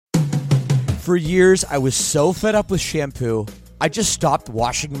For years, I was so fed up with shampoo, I just stopped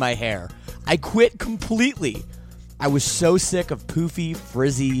washing my hair. I quit completely. I was so sick of poofy,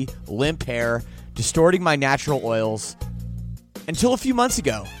 frizzy, limp hair, distorting my natural oils. Until a few months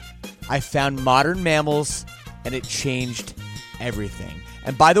ago, I found Modern Mammals, and it changed everything.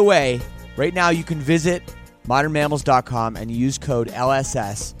 And by the way, right now you can visit modernmammals.com and use code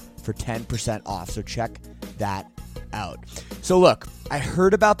LSS for 10% off. So check that out. So look, I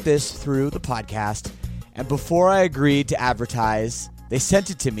heard about this through the podcast, and before I agreed to advertise, they sent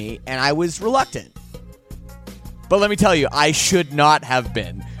it to me, and I was reluctant. But let me tell you, I should not have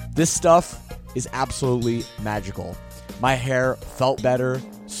been. This stuff is absolutely magical. My hair felt better,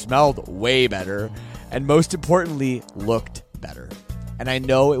 smelled way better, and most importantly, looked better. And I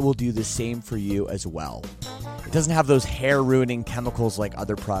know it will do the same for you as well. It doesn't have those hair-ruining chemicals like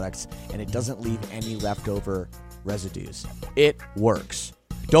other products, and it doesn't leave any leftover residues. It works.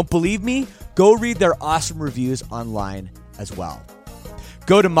 Don't believe me? Go read their awesome reviews online as well.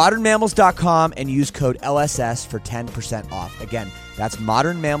 Go to modernmammals.com and use code LSS for 10% off. Again, that's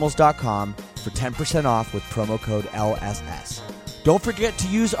modernmammals.com for 10% off with promo code LSS. Don't forget to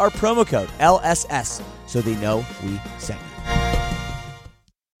use our promo code LSS so they know we sent you.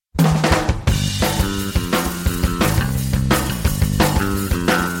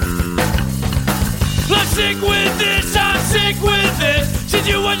 Sick with this, I'm sick with this.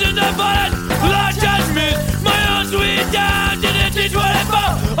 Situations I find without judgment. My own sweet down didn't teach what I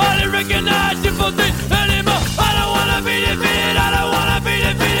found. I didn't recognize simple things anymore. I don't wanna be defeated. I don't wanna be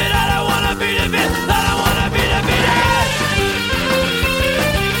defeated. I don't wanna be defeated. I don't wanna be defeated.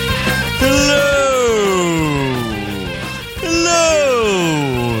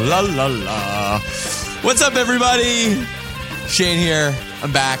 Hello. La la la. What's up, everybody? Shane here.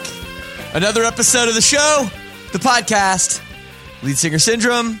 I'm back. Another episode of the show, the podcast, Lead Singer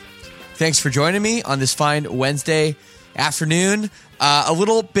Syndrome. Thanks for joining me on this fine Wednesday afternoon. A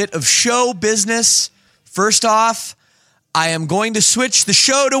little bit of show business. First off, I am going to switch the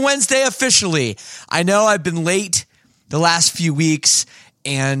show to Wednesday officially. I know I've been late the last few weeks,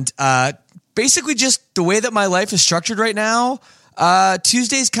 and basically just the way that my life is structured right now,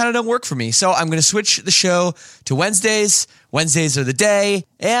 Tuesdays kind of don't work for me. So I'm going to switch the show to Wednesdays. Wednesdays are the day.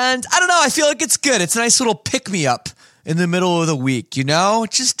 And I don't know, I feel like it's good. It's a nice little pick-me-up in the middle of the week, you know?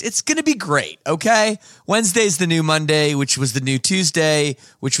 It's going to be great, okay? Wednesday's the new Monday, which was the new Tuesday,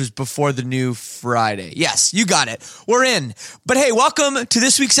 which was before the new Friday. Yes, you got it. We're in. But hey, welcome to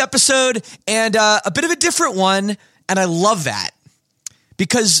this week's episode, and a bit of a different one, and I love that.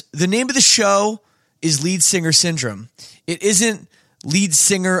 Because the name of the show is Lead Singer Syndrome. It isn't lead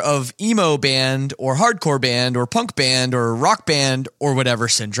singer of emo band or hardcore band or punk band or rock band or whatever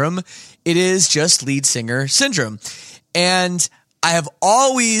syndrome. It is just lead singer syndrome. And I have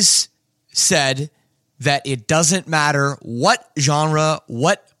always said that it doesn't matter what genre,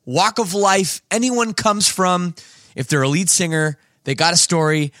 what walk of life anyone comes from. If they're a lead singer, they got a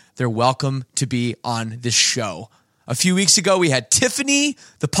story, they're welcome to be on this show. A few weeks ago, we had Tiffany,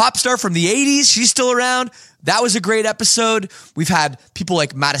 the pop star from the 80s. She's still around. That was a great episode. We've had people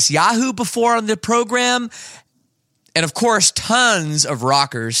like Matisyahu before on the program. And of course, tons of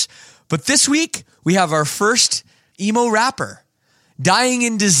rockers. But this week, we have our first emo rapper. Dying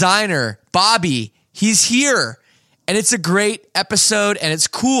in Designer, Bobby. He's here. And it's a great episode, and it's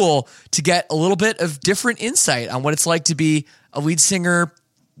cool to get a little bit of different insight on what it's like to be a lead singer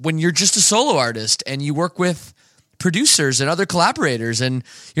when you're just a solo artist and you work with producers and other collaborators, and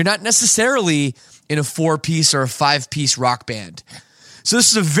you're not necessarily in a 4-piece or a 5-piece rock band. So this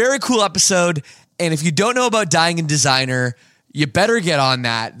is a very cool episode, and if you don't know about Dying in Designer, you better get on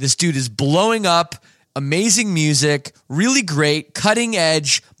that. This dude is blowing up, amazing music, really great, cutting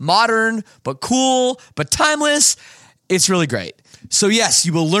edge, modern, but cool, but timeless. It's really great. So yes,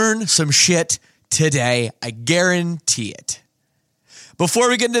 you will learn some shit today. I guarantee it. Before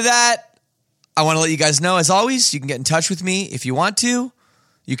we get into that, I want to let you guys know, as always, you can get in touch with me if you want to.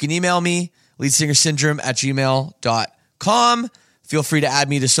 You can email me, leadsingersyndrome@gmail.com. Feel free to add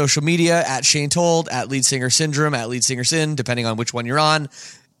me to social media at Shane Told, at leadsingersyndrome, at leadsingersyn, depending on which one you're on.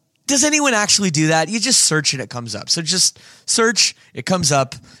 Does anyone actually do that? You just search and it comes up. So just search, it comes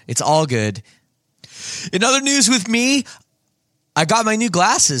up. It's all good. In other news with me, I got my new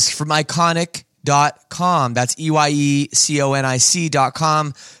glasses from Iconic.com. That's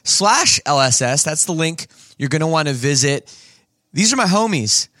EYECONIC.com/LSS. That's the link you're going to want to visit. These are my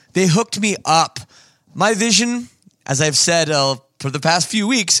homies. They hooked me up. My vision, as I've said for the past few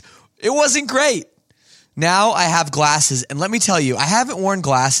weeks, it wasn't great. Now I have glasses, and let me tell you, I haven't worn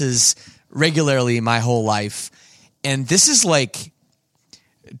glasses regularly my whole life. And this is like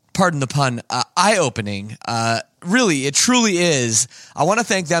pardon the pun, eye-opening. Really, it truly is. I want to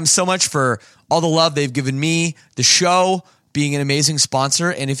thank them so much for all the love they've given me, the show, being an amazing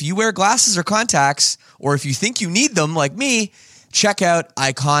sponsor. And if you wear glasses or contacts, or if you think you need them like me, check out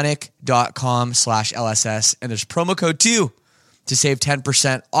iconic.com/LSS. And there's promo code 2 to save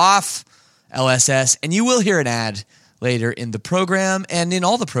 10% off LSS. And you will hear an ad later in the program and in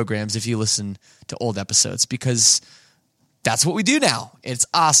all the programs if you listen to old episodes, because that's what we do now. It's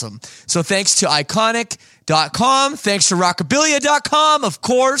awesome. So thanks to iconic.com. Thanks to rockabilia.com, of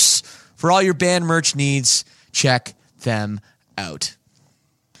course, for all your band merch needs. Check them out.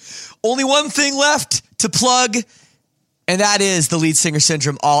 Only one thing left to plug, and that is the Lead Singer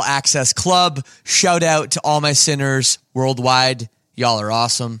Syndrome All Access Club. Shout out to all my sinners worldwide. Y'all are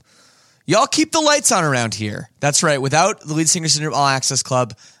awesome. Y'all keep the lights on around here. That's right. Without the Lead Singer Syndrome All Access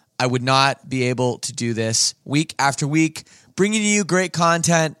Club, I would not be able to do this week after week, bringing you great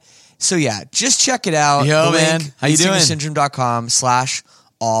content. So yeah, just check it out. Yo, the man. link, How you doing?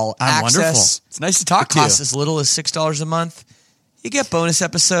 leadsingersyndrome.com/all I'm access. wonderful. It's nice to talk It to you. costs as little as $6 a month. You get bonus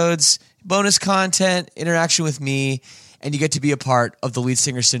episodes, bonus content, interaction with me, and you get to be a part of the Lead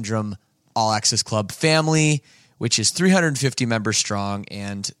Singer Syndrome All Access Club family, which is 350 members strong,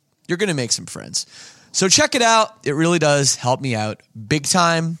 and you're going to make some friends. So check it out. It really does help me out big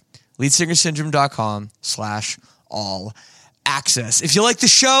time. leadsingersyndrome.com/all access. If you like the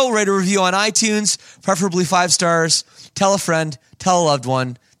show, write a review on iTunes, preferably 5 stars. Tell a friend, tell a loved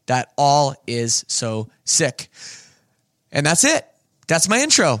one. That all is so sick. And that's it. That's my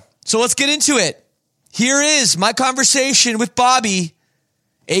intro. So let's get into it. Here is my conversation with Bobby,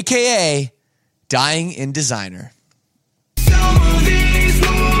 a.k.a. Dying in Designer. Some of these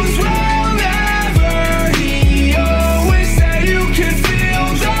moves will never heal. Wish that you could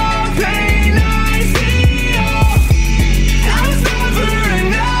feel the pain I feel. I was never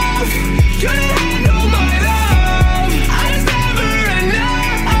enough. Couldn't handle my love. I was never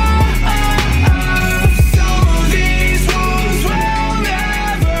enough. Some of these moves will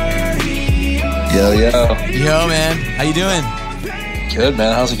never heal. Yo. Yo, man. How you doing? Good,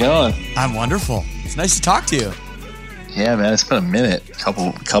 man. How's it going? I'm wonderful. It's nice to talk to you. Yeah, man. It's been a minute.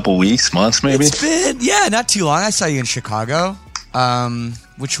 Couple weeks, months, maybe. It's been, not too long. I saw you in Chicago,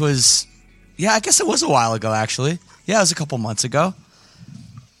 which was, I guess it was a while ago, actually. Yeah, it was a couple months ago.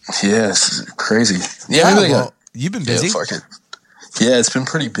 Yeah, it's crazy. Yeah, maybe you've been busy. Yeah, fuck it. Yeah, it's been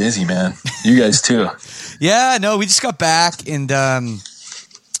pretty busy, man. You guys too. Yeah, no, we just got back, and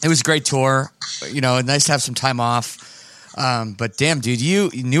it was a great tour. Nice to have some time off. But damn,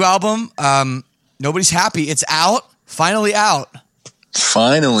 dude, new album. Nobody's happy. It's out. Finally out.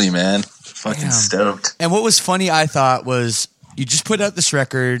 Finally, man. Fucking Damn. stoked. And what was funny, I thought, was you just put out this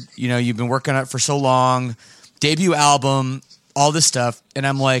record. You've been working on it for so long. Debut album, all this stuff. And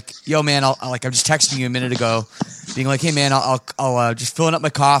I'm like, yo, man, I'm just texting you a minute ago, being like, hey, man, I'll just filling up my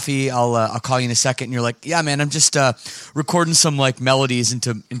coffee. I'll call you in a second. And you're like, yeah, man, I'm just recording some like melodies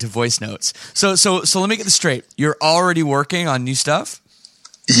into voice notes. So let me get this straight. You're already working on new stuff?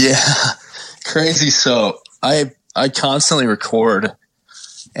 Yeah, crazy. So I constantly record,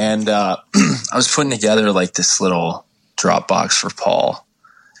 and I was putting together like this little Dropbox for Paul,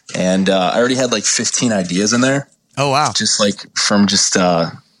 and I already had like 15 ideas in there. Oh, wow. Just like from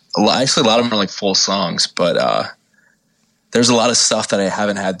actually a lot of them are like full songs, but there's a lot of stuff that I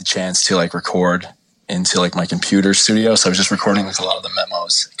haven't had the chance to like record into like my computer studio. So I was just recording like a lot of the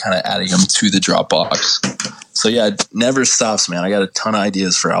memos, kind of adding them to the Dropbox. So yeah, it never stops, man. I got a ton of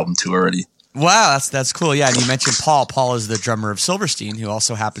ideas for album 2 already. Wow, that's cool. Yeah, and you mentioned Paul. Paul is the drummer of Silverstein, who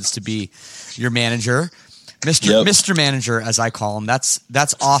also happens to be your manager, Mr. Manager, as I call him. That's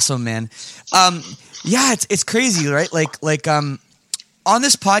awesome, man. Yeah, it's crazy, right? Like on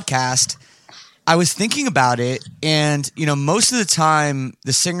this podcast, I was thinking about it, and most of the time,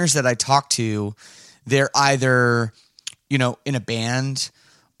 the singers that I talk to, they're either in a band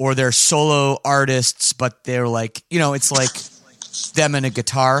or they're solo artists, but they're like it's like them and a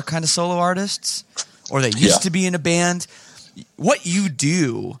guitar kind of solo artists, or they used to be in a band. What you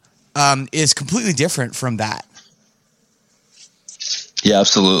do is completely different from that. Yeah,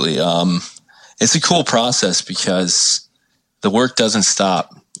 absolutely. It's a cool process because the work doesn't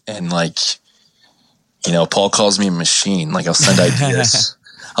stop. And Paul calls me a machine. Like I'll send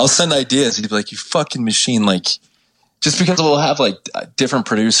ideas. He'd be like, you fucking machine. Like just because we'll have like different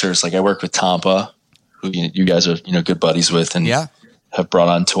producers. Like I work with Tampa, who you guys are, good buddies with and have brought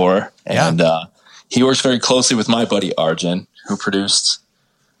on tour. And he works very closely with my buddy Arjun, who produced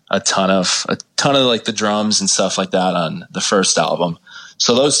a ton of like the drums and stuff like that on the first album.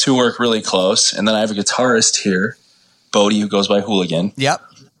 So those two work really close. And then I have a guitarist here, Bodie, who goes by Hooligan. Yep.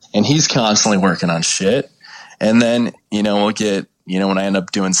 and he's constantly working on shit. And then, we'll get, when I end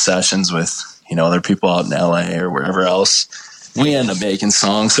up doing sessions with, other people out in LA or wherever else, we end up making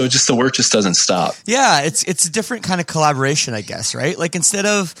songs. So the work just doesn't stop. Yeah, it's a different kind of collaboration, I guess, right? Like instead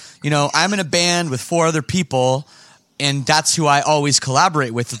of, I'm in a band with 4 other people and that's who I always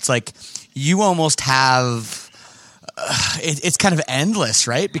collaborate with, it's like you almost have it's kind of endless,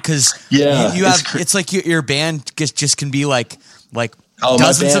 right? Because you have it's like your band just can be like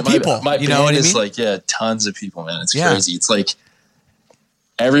dozens of people. My you know band what I mean? is tons of people, man. It's crazy. It's like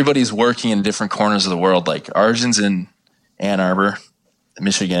everybody's working in different corners of the world. Like Arjun's in Ann Arbor,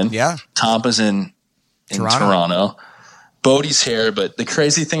 Michigan. Yeah. Tampa's in Toronto. Bodie's here, but the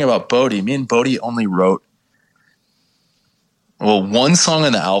crazy thing about Bodie, me and Bodie only wrote one song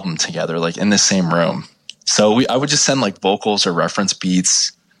on the album together, like in the same room. So I would just send like vocals or reference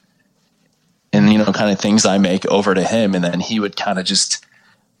beats and, kind of things I make over to him. And then he would kind of just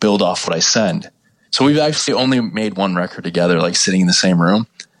build off what I send. So we've actually only made one record together, like sitting in the same room.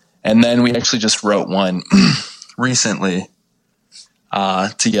 And then we actually just wrote one recently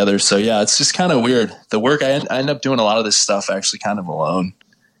together. So yeah, it's just kind of weird. The work, I end up doing a lot of this stuff actually kind of alone.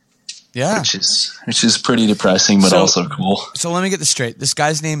 Yeah. Which is pretty depressing, but also cool. So let me get this straight. This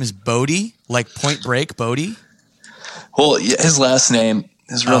guy's name is Bodie, like Point Break, Bodie? Well, his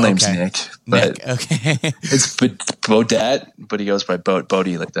real name's Nick. But Nick, okay. It's Bodette, but he goes by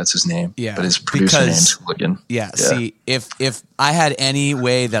Bodie, like that's his name. Yeah. But his producer name's Hooligan. Yeah, see, if I had any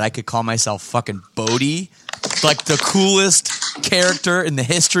way that I could call myself fucking Bodie, like the coolest character in the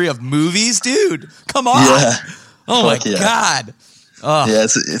history of movies, dude, come on. Yeah. Oh my God. Oh. Yeah,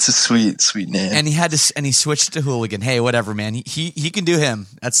 it's a sweet name. And he switched to Hooligan. Hey, whatever, man. He can do him.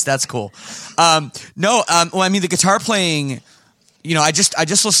 That's cool. Well, I mean, the guitar playing, I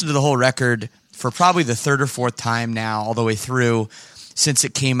just listened to the whole record for probably the 3rd or 4th time now, all the way through since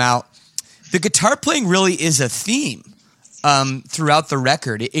it came out. The guitar playing really is a theme throughout the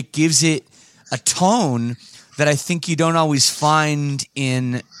record. It gives it a tone that I think you don't always find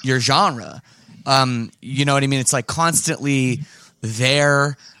in your genre. You know what I mean? It's like constantly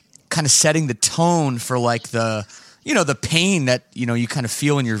there, kind of setting the tone for like the pain that you kind of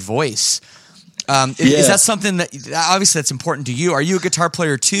feel in your voice. Is that something that obviously that's important to you? Are you a guitar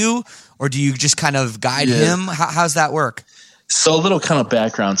player too, or do you just kind of guide him? How's that work? So a little kind of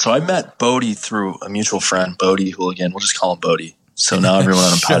background. So I met Bodie through a mutual friend, Bodie Hooligan. We'll just call him Bodie. So now everyone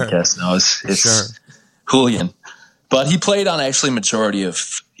on the podcast knows it's Hooligan. But he played on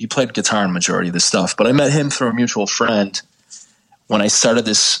he played guitar on majority of the stuff. But I met him through a mutual friend when I started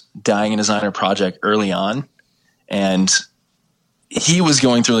this Dying Designer project early on, and he was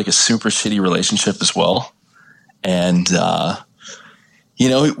going through like a super shitty relationship as well. And,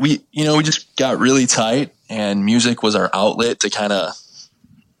 we just got really tight, and music was our outlet to kind of,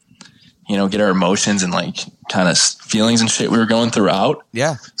 get our emotions and like kind of feelings and shit we were going through out.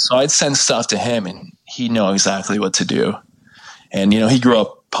 Yeah. So I'd send stuff to him and he'd know exactly what to do. And, he grew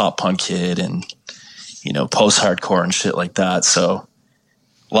up pop punk kid and, post-hardcore and shit like that. So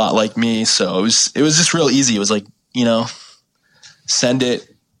a lot like me. So it was just real easy. It was like, send it,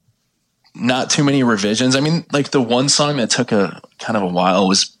 not too many revisions. I mean, like the one song that took a kind of a while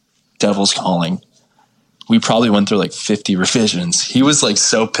was Devil's Calling. We probably went through like 50 revisions. He was like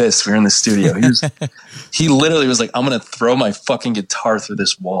so pissed. We were in the studio. He literally was like, I'm going to throw my fucking guitar through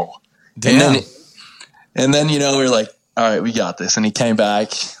this wall. Damn. And then, we were like, all right, we got this. And he came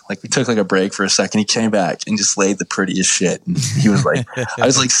back, like we took like a break for a second. He came back and just laid the prettiest shit. And he was like, I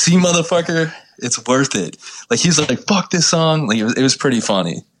was like, see, motherfucker, it's worth it. Like, he's like, fuck this song. Like, it was pretty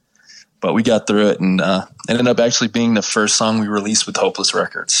funny, but we got through it, and it ended up actually being the first song we released with Hopeless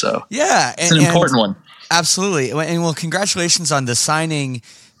Records. So yeah, it's an important one. Absolutely. And well, congratulations on the signing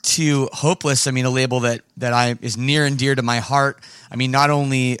to Hopeless. I mean, a label that is near and dear to my heart. I mean, not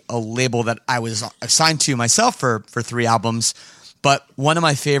only a label that I was assigned to myself for 3 albums, but one of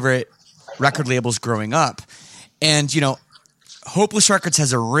my favorite record labels growing up. And, Hopeless Records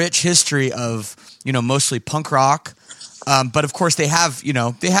has a rich history of, mostly punk rock. But of course they have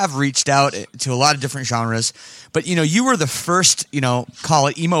reached out to a lot of different genres, but you were the first, call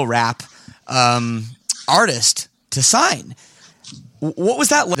it emo rap, artist to sign. What was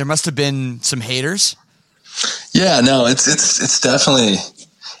that like? There must have been some haters. Yeah, no, it's definitely,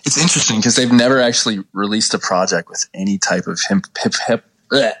 it's interesting because they've never actually released a project with any type of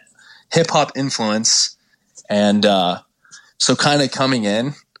hip hop influence. And, so kind of coming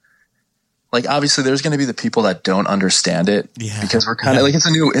in, like obviously there's going to be the people that don't understand it because we're kind of like,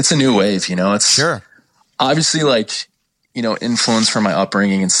 it's a new wave, it's sure. Obviously like, influence from my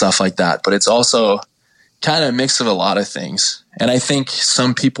upbringing and stuff like that, but it's also, kind of a mix of a lot of things. And I think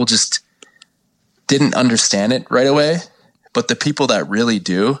some people just didn't understand it right away. But the people that really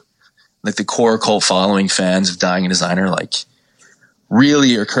do, like the core cult following fans of Dying Designer, like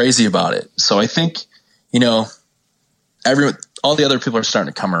really are crazy about it. So I think, all the other people are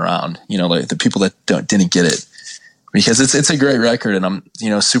starting to come around, like the people that didn't get it, because it's a great record, and I'm,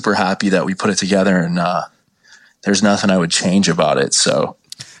 super happy that we put it together, and there's nothing I would change about it. So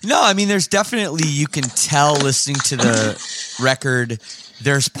no, I mean, there's definitely, you can tell listening to the record,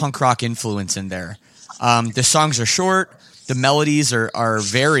 there's punk rock influence in there. The songs are short. The melodies are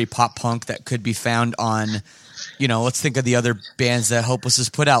very pop punk that could be found on, let's think of the other bands that Hopeless has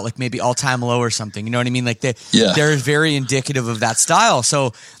put out, like maybe All Time Low or something. You know what I mean? Like they're very indicative of that style.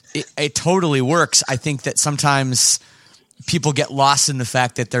 So it totally works. I think that sometimes people get lost in the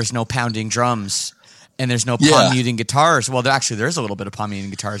fact that there's no pounding drums and there's no palm muting guitars. Well, there is a little bit of palm muting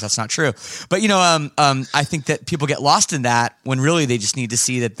guitars. That's not true. But I think that people get lost in that when really they just need to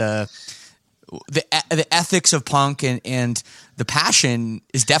see that the ethics of punk and the passion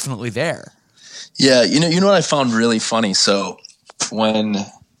is definitely there. Yeah, you know what I found really funny? So when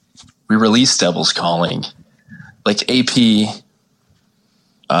we released Devil's Calling, like AP,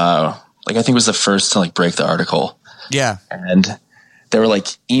 I think it was the first to like break the article. Yeah. And they were like,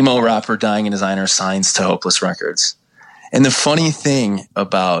 emo rapper Dying Designer signs to Hopeless Records. And the funny thing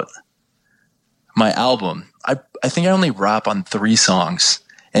about my album, I think I only rap on 3 songs.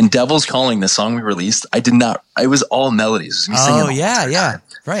 And Devil's Calling, the song we released, it was all melodies. Oh, yeah.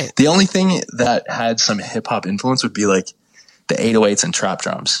 Right. The only thing that had some hip hop influence would be like the 808s and trap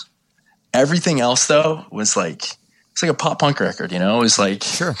drums. Everything else though was like, it's like a pop punk record, It was like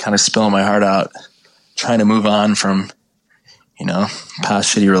kind of spilling my heart out, trying to move on from,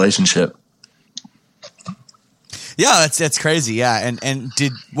 past shitty relationship. Yeah, that's crazy. Yeah. And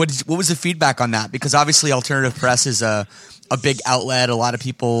what was the feedback on that? Because obviously Alternative Press is a big outlet. A lot of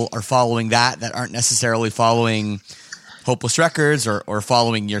people are following that aren't necessarily following Hopeless Records or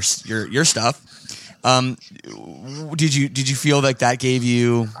following your stuff. Did you feel like that gave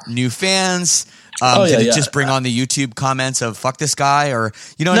you new fans? Did it just bring on the YouTube comments of fuck this guy, or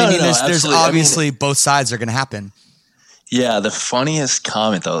what I mean? There's obviously both sides are going to happen. Yeah. The funniest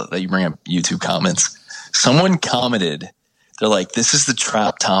comment though, that you bring up YouTube comments, someone commented, they're like, this is the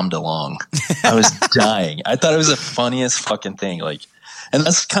trap Tom DeLonge. I was dying. I thought it was the funniest fucking thing. Like, and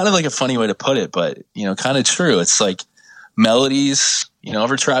that's kind of like a funny way to put it, but kind of true. It's like melodies,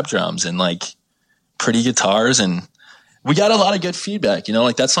 over trap drums and like pretty guitars. And we got a lot of good feedback,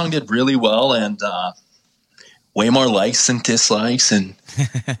 like that song did really well, and way more likes than dislikes. And,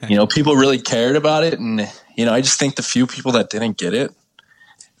 people really cared about it. And, I just think the few people that didn't get it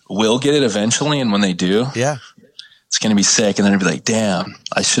will get it eventually. And when they do, it's going to be sick. And then it'll be like, damn,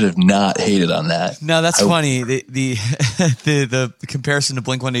 I should have not hated on that. No, that's funny. The comparison to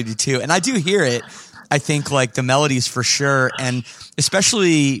Blink-182. And I do hear it. I think like the melodies for sure. And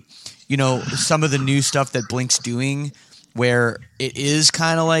especially, some of the new stuff that Blink's doing where it is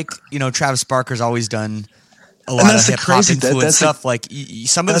kind of like, Travis Barker's always done a lot of hip hop influence stuff. Like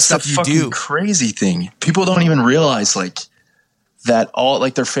some of the stuff you do. Crazy thing. People don't even realize like that all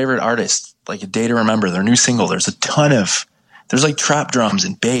like their favorite artist, like A Day to Remember, their new single, there's like trap drums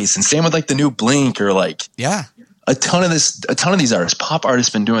and bass, and same with like the new Blink or like a ton of these artists, pop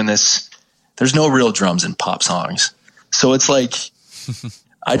artists been doing this. There's no real drums in pop songs. So it's like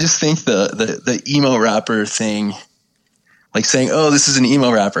I just think the emo rapper thing, like saying, oh, this is an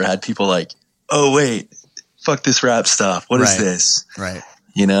emo rapper, had people like, oh wait, fuck this rap stuff. What is this? Right.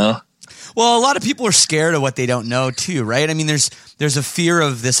 Well, a lot of people are scared of what they don't know too, right? I mean, there's a fear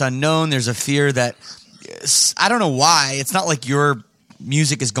of this unknown. There's a fear that I don't know why. It's not like your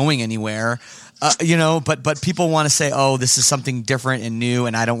music is going anywhere, but people want to say, oh, this is something different and new,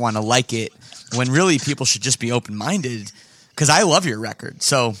 and I don't want to like it, when really people should just be open-minded, because I love your record.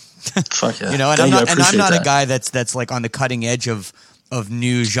 So, fuck yeah. And I'm not a guy that's like on the cutting edge of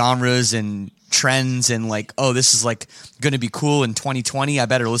new genres and trends and like, oh, this is like going to be cool in 2020. I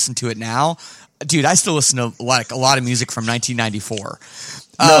better listen to it now. Dude, I still listen to like a lot of music from 1994.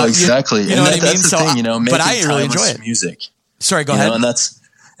 No, exactly. You know what I mean? That's the thing, making but I really enjoy it. Music. Sorry, go ahead. And that's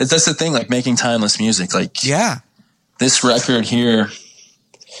the thing, like making timeless music. Like, this record here,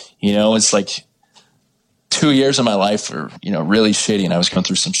 it's like 2 years of my life were, really shitty, and I was going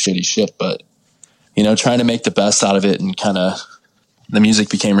through some shitty shit, but, trying to make the best out of it, and kind of the music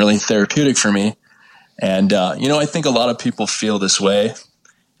became really therapeutic for me. And, I think a lot of people feel this way.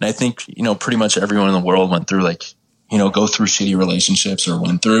 And I think, pretty much everyone in the world went through like, go through shitty relationships or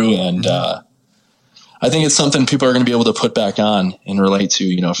went through. And, I think it's something people are going to be able to put back on and relate to,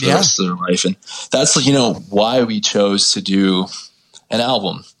 you know, for the rest of their life. And that's, you know, why we chose to do an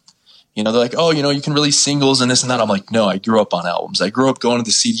album. You know, they're like, oh, you know, you can release singles and this and that. I'm like, no, I grew up on albums. I grew up going to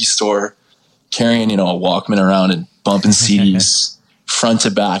the CD store, carrying, you know, a Walkman around and bumping CDs front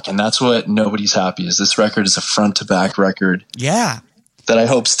to back. And that's what Nobody's Happy is. This record is a front to back record. Yeah. That I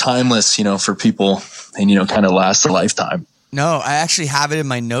hope's timeless, you know, for people and, you know, kind of lasts a lifetime. No, I actually have it in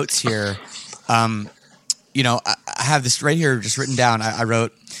my notes here. You know, I have this right here just written down. I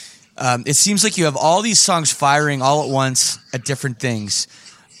wrote, it seems like you have all these songs firing all at once at different things.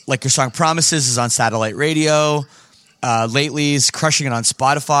 Like your song Promises is on satellite radio. Lately's crushing it on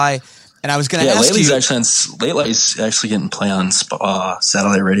Spotify. And I was going to ask Lately's you. Lately's actually getting play on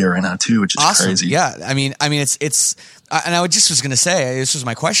satellite radio right now too, which is awesome. Crazy. Yeah, I mean, it's. And I just was going to say, this was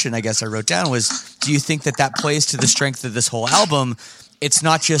my question. I guess I wrote down was, do you think that plays to the strength of this whole album? It's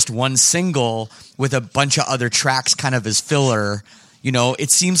not just one single with a bunch of other tracks kind of as filler. You know, it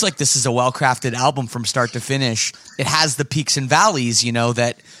seems like this is a well-crafted album from start to finish. It has the peaks and valleys, you know,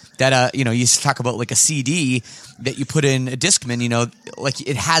 that you know, you used to talk about like a CD that you put in a Discman, you know, like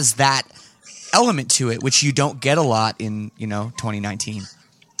it has that element to it, which you don't get a lot in, you know, 2019.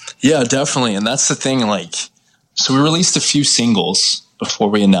 Yeah, definitely. And that's the thing, like, so we released a few singles before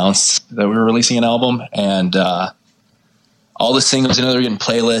we announced that we were releasing an album, and all the singles, you know, they're getting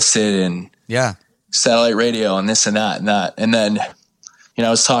playlisted and satellite radio and this and that and that. And then, you know, I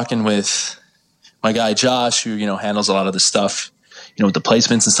was talking with my guy Josh, who, you know, handles a lot of the stuff, you know, with the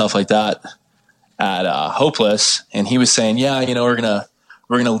placements and stuff like that at Hopeless, and he was saying, yeah, you know, we're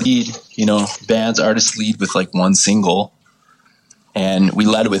gonna lead, you know, artists lead with like one single, and we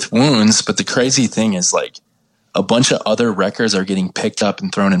led with Wounds. But the crazy thing is, like, a bunch of other records are getting picked up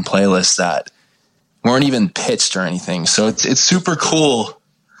and thrown in playlists that weren't even pitched or anything. So it's super cool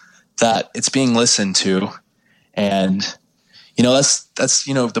that it's being listened to, and you know, that's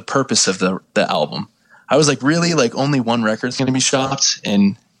you know, the purpose of the album. I was like, really, like only one record's going to be shopped,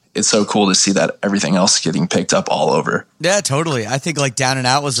 and it's so cool to see that everything else getting picked up all over. Yeah, totally. I think like Down and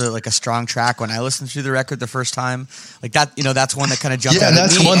Out was like a strong track when I listened to the record the first time. Like that, you know, that's one that kind of jumped out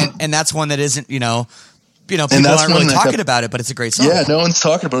at me, and that's one that isn't, you know, people aren't really talking about it, but it's a great song. Yeah, no one's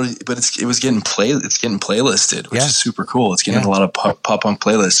talking about it, but it's getting playlisted, which is super cool. It's getting a lot of pop punk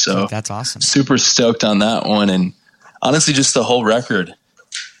playlists. So that's awesome. Super stoked on that one, and honestly, just the whole record.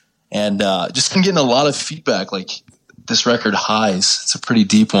 And just been getting a lot of feedback, like this record Highs. It's a pretty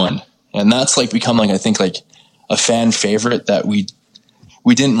deep one, and that's like become like, I think, like a fan favorite that we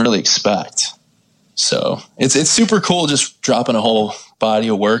didn't really expect. So it's super cool just dropping a whole body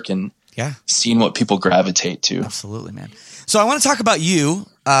of work and seeing what people gravitate to. Absolutely, man. So I want to talk about you,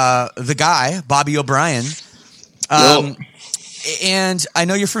 the guy, Bobby O'Brien. And I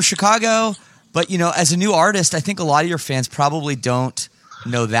know you're from Chicago, but you know, as a new artist, I think a lot of your fans probably don't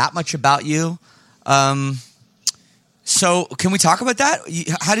know that much about you. So can we talk about that?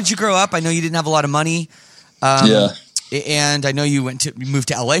 How did you grow up? I know you didn't have a lot of money. And I know you moved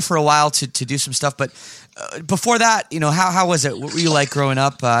to LA for a while to do some stuff, but before that, you know, how was it? What were you like growing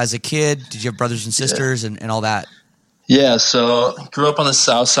up as a kid? Did you have brothers and sisters and all that? Yeah. So I grew up on the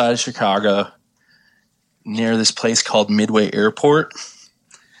south side of Chicago near this place called Midway Airport.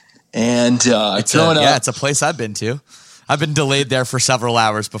 And it's a place I've been to. I've been delayed there for several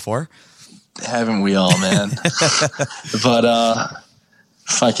hours before. Haven't we all, man? But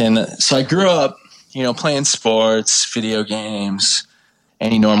so I grew up, you know, playing sports, video games,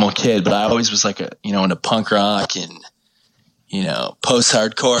 any normal kid. But I always was like into punk rock and, you know,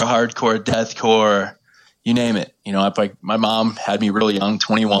 post-hardcore, hardcore, deathcore, you name it. You know, my mom had me really young,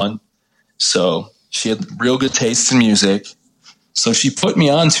 21. So she had real good taste in music. So she put me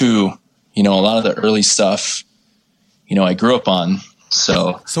onto, you know, a lot of the early stuff, you know, I grew up on.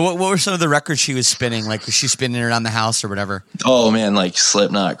 So what were some of the records she was spinning? Like, was she spinning around the house or whatever? Oh man, like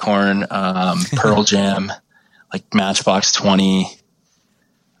Slipknot, Korn, Pearl Jam, like Matchbox 20,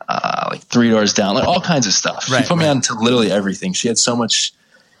 like Three Doors Down, like all kinds of stuff. She put me on to literally everything. She had so much,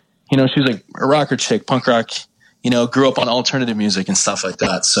 you know, she was like a rocker chick, punk rock, you know, grew up on alternative music and stuff like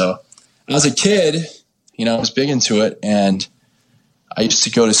that. So as a kid, you know, I was big into it, and I used to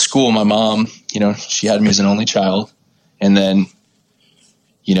go to school. My mom, you know, she had me as an only child. And then,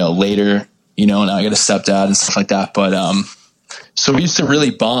 you know, later, you know, and I got a stepdad and stuff like that. But so we used to really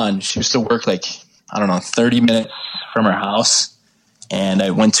bond. She used to work like, I don't know, 30 minutes from her house. And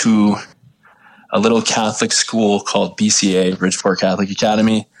I went to a little Catholic school called BCA, Bridgeport Catholic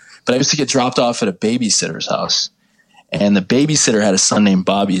Academy. But I used to get dropped off at a babysitter's house. And the babysitter had a son named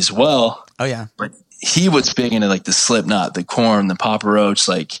Bobby as well. Oh, yeah. But he was big into like the Slipknot, the Korn, the Papa Roach,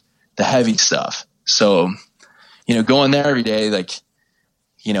 like the heavy stuff. So, you know, going there every day, like,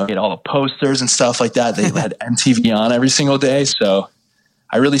 you know, get all the posters and stuff like that. They had MTV on every single day. So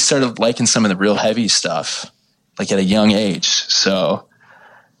I really started liking some of the real heavy stuff, like at a young age. So,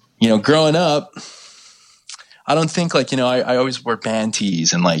 you know, growing up, I don't think like, you know, I always wore band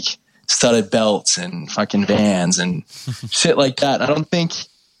tees and like studded belts and fucking Vans and shit like that. I don't think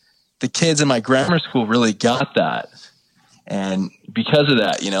the kids in my grammar school really got that. And because of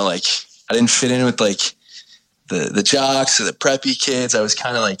that, you know, like I didn't fit in with like the jocks or the preppy kids. I was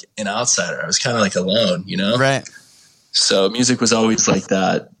kind of like an outsider. I was kind of like alone, you know? Right. So music was always like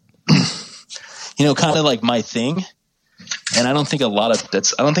that, you know, kind of like my thing. And I don't think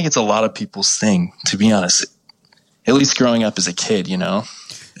it's a lot of people's thing, to be honest, at least growing up as a kid, you know?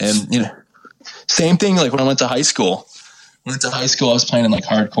 And, you know, same thing. Like when I went to high school, I was playing in like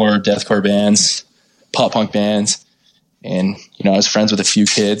hardcore, deathcore bands, pop punk bands. And, you know, I was friends with a few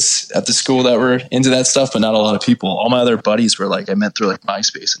kids at the school that were into that stuff, but not a lot of people. All my other buddies were like, I met through like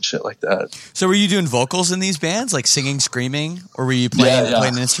MySpace and shit like that. So were you doing vocals in these bands, like singing, screaming, or were you playing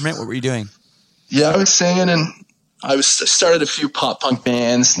an instrument? What were you doing? Yeah, I was singing, and I started a few pop punk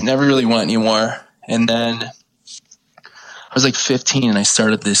bands, never really went anymore. And then I was like 15 and I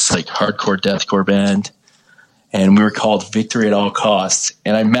started this like hardcore deathcore band, and we were called Victory at All Costs.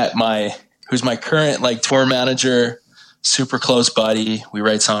 And I met who's my current like tour manager, super close buddy. We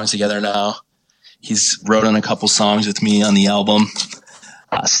write songs together now. He's wrote on a couple songs with me on the album.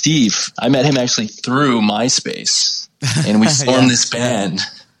 Steve, I met him actually through MySpace, and we formed this band.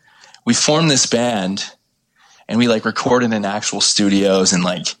 We formed this band, and we like recorded in actual studios and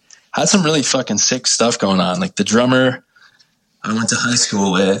like had some really fucking sick stuff going on. Like the drummer I went to high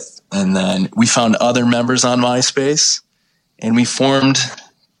school with, and then we found other members on MySpace, and we formed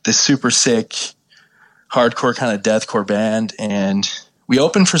this super sick hardcore kind of deathcore band, and we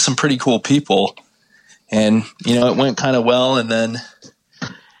opened for some pretty cool people, and you know, it went kind of well. And then,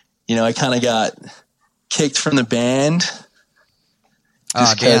 you know, I kind of got kicked from the band.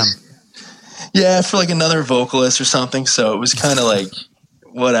 Oh, damn. Yeah, for like another vocalist or something. So it was kind of like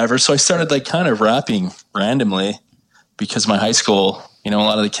whatever. So I started like kind of rapping randomly because my high school, you know, a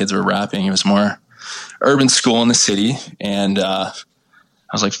lot of the kids were rapping. It was more urban school in the city, and I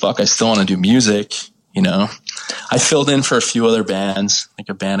was like, fuck, I still want to do music. You know, I filled in for a few other bands, like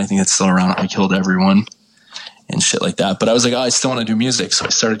a band I think that's still around, I Killed Everyone and shit like that. But I was like, oh, I still want to do music. So I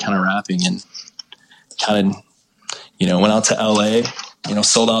started kind of rapping and kind of, you know, went out to LA, you know,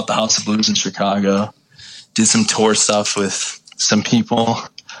 sold out the House of Blues in Chicago, did some tour stuff with some people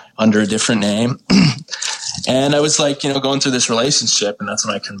under a different name. And I was like, you know, going through this relationship, and that's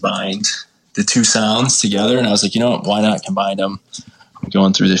when I combined the two sounds together. And I was like, you know what, why not combine them?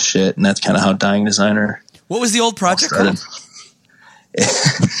 Going through this shit, and that's kind of how Dying Designer. What was the old project called?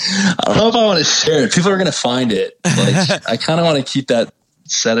 I don't know if I want to share it. People are going to find it. Like, I kind of want to keep that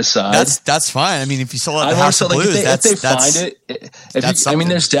set aside. That's fine. I mean, if you sold out the House of Blues, if they find it, I mean,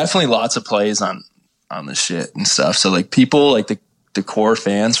 there's definitely lots of plays on the shit and stuff. So like people like the core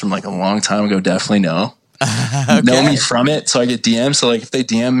fans from like a long time ago definitely know me from it. So I get DMs. So like if they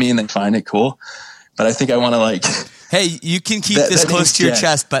DM me and they find it, cool. But I think I want to like. Hey, you can keep this close to your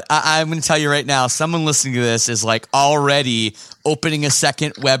chest, but I'm going to tell you right now, someone listening to this is like already opening a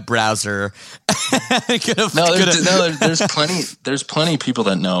second web browser. There's plenty of people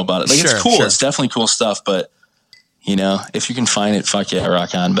that know about it. Like, it's cool. Sure. It's definitely cool stuff, but you know, if you can find it, fuck yeah,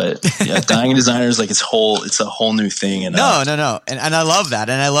 rock on. But yeah, Dying Designer is like it's a whole new thing. And no. And I love that.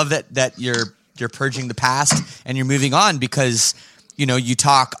 And I love that you're purging the past and you're moving on, because, you know, you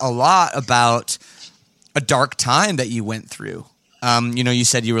talk a lot about a dark time that you went through. You know, you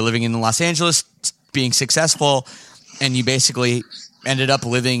said you were living in Los Angeles, being successful, and you basically ended up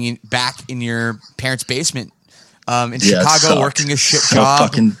living back in your parents' basement in Chicago, working a shit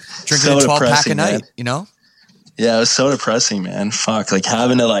job, drinking a 12-pack a night, you know? Yeah, it was so depressing, man. Fuck, like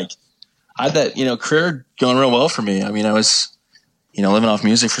having to I had that, you know, career going real well for me. I mean, I was, you know, living off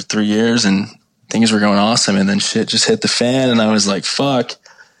music for 3 years and things were going awesome, and then shit just hit the fan, and I was like, fuck.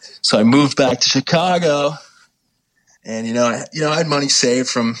 So I moved back to Chicago, and I had money saved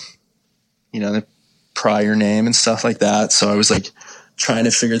from, you know, the prior name and stuff like that. So I was like trying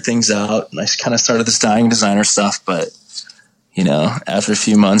to figure things out, and I kind of started this Dying Designer stuff. But you know, after a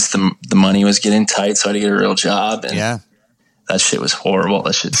few months, the money was getting tight, so I had to get a real job. And that shit was horrible.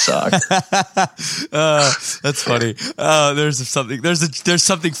 That shit sucked. That's funny. There's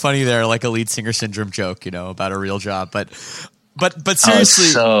something funny there, like a lead singer syndrome joke, you know, about a real job, but. But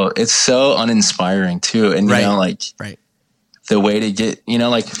seriously, it's so uninspiring too. And you know, like the way to get, you know,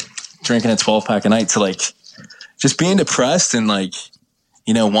 like drinking a 12-pack a night to like just being depressed and like,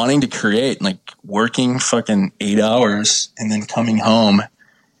 wanting to create, like working fucking 8 hours and then coming home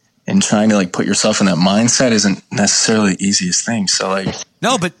and trying to like put yourself in that mindset isn't necessarily the easiest thing. So like,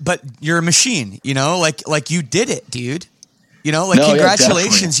 no, but you're a machine, like you did it, dude. No,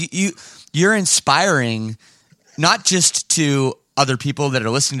 congratulations. You're inspiring not just to other people that are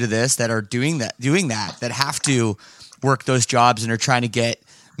listening to this, that are doing that have to work those jobs and are trying to get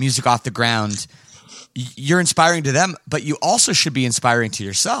music off the ground. You're inspiring to them, but you also should be inspiring to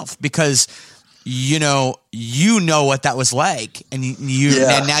yourself, because you know what that was like, and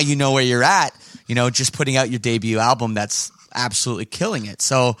and now you know where you're at, just putting out your debut album that's absolutely killing it.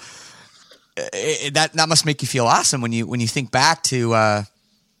 So that must make you feel awesome when you think back to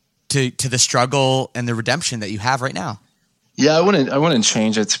the struggle and the redemption that you have right now. Yeah, I wouldn't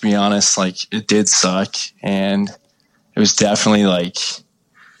change it, to be honest. Like, it did suck, and it was definitely like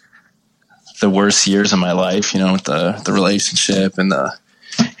the worst years of my life, with the relationship and the,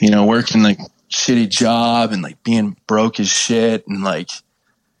 working like shitty job and like being broke as shit and like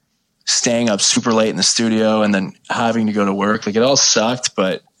staying up super late in the studio and then having to go to work. Like, it all sucked,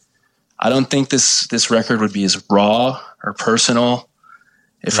 but I don't think this record would be as raw or personal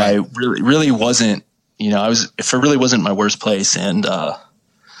if I really wasn't, if it really wasn't my worst place. And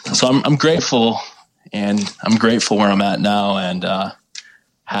so I'm grateful, and I'm grateful where I'm at now, and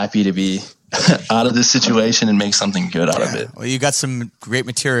happy to be out of this situation and make something good out of it. Well, you got some great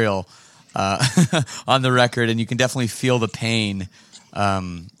material on the record, and you can definitely feel the pain,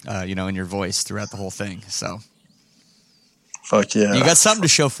 in your voice throughout the whole thing. So, fuck yeah, you got something to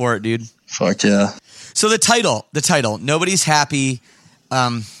show for it, dude. Fuck yeah. So the title, Nobody's Happy.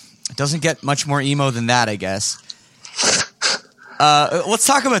 It doesn't get much more emo than that, I guess. Let's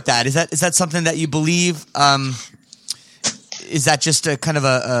talk about that. Is that something that you believe? Is that just a kind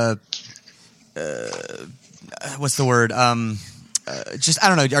of what's the word? Just, I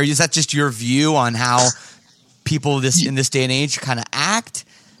don't know. Is that just your view on how people in this day and age kind of act?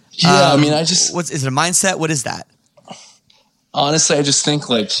 Yeah, is it a mindset? What is that? Honestly, I just think,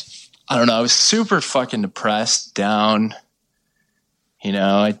 like, I don't know. I was super fucking depressed, down.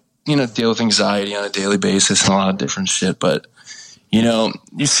 I deal with anxiety on a daily basis and a lot of different shit. But,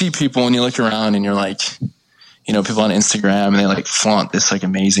 you see people and you look around and you're like, people on Instagram, and they like flaunt this like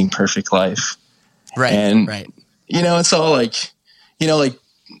amazing, perfect life. Right. And, right. It's all like, like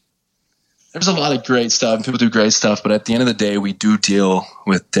there's a lot of great stuff and people do great stuff. But at the end of the day, we do deal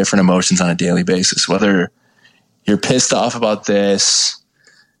with different emotions on a daily basis, whether you're pissed off about this,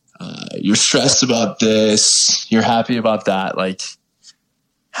 you're stressed about this, you're happy about that. Like,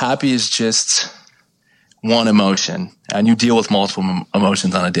 happy is just one emotion, and you deal with multiple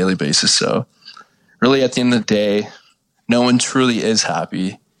emotions on a daily basis. So really, at the end of the day, no one truly is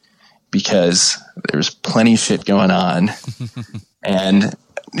happy, because there's plenty of shit going on. And,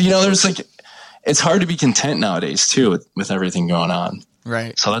 there's like, it's hard to be content nowadays too, with everything going on.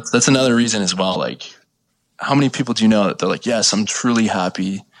 Right. So that's another reason as well. Like, how many people do you know that they're like, yes, I'm truly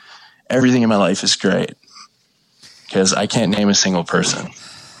happy, everything in my life is great? Because I can't name a single person.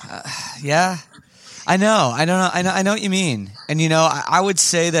 Yeah, I know what you mean. And, I would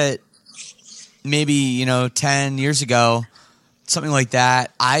say that maybe, 10 years ago, something like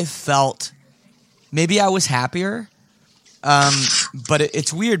that, I felt maybe I was happier. But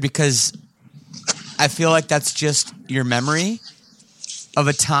it's weird, because I feel like that's just your memory of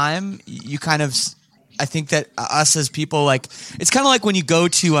a time. You kind of, I think that us as people, like, it's kind of like when you go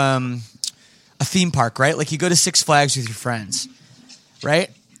to a theme park, right? Like, you go to Six Flags with your friends,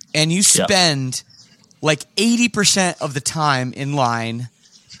 right? And you spend like 80% of the time in line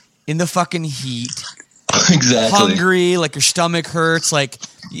in the fucking heat. Exactly. Hungry, like your stomach hurts, like,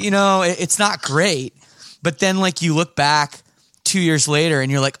 it's not great. But then, like, you look back 2 years later and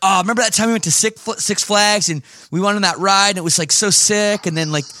you're like, oh, remember that time we went to Six Flags and we went on that ride and it was like so sick, and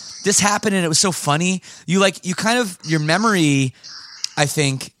then like this happened and it was so funny. You kind of, your memory, I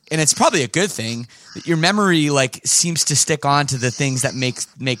think, and it's probably a good thing, that your memory like seems to stick on to the things that make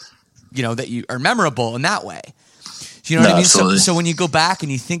that you are memorable in that way. You know what I mean? So when you go back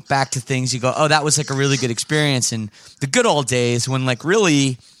and you think back to things, you go, oh, that was like a really good experience. And the good old days, when like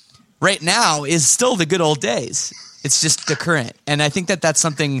really right now is still the good old days. It's just the current. And I think that that's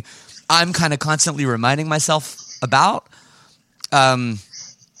something I'm kind of constantly reminding myself about. I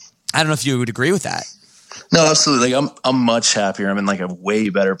don't know if you would agree with that. No, absolutely. Like, I'm much happier. I'm in like a way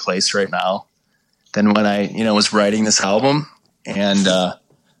better place right now than when I, was writing this album. And,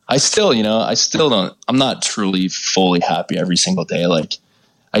 I still don't, I'm not truly fully happy every single day. Like,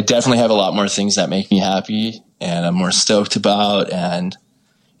 I definitely have a lot more things that make me happy and I'm more stoked about, and,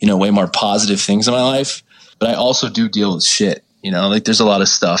 way more positive things in my life. But I also do deal with shit You know, like there's a lot of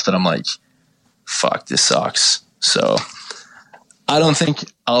stuff that I'm like, fuck, this sucks. So I don't think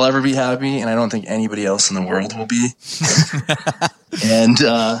I'll ever be happy, and I don't think anybody else in the world will be. And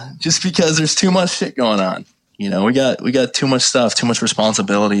just because there's too much shit going on. You know, we got too much stuff, too much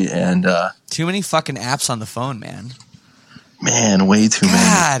responsibility, and too many fucking apps on the phone, man. Man, way too many.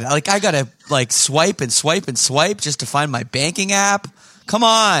 God, like I gotta like swipe and swipe and swipe just to find my banking app. Come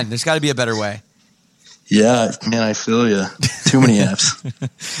on, there's got to be a better way. Yeah, man, I feel you. Too many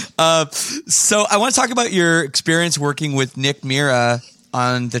apps. So I want to talk about your experience working with Nick Mira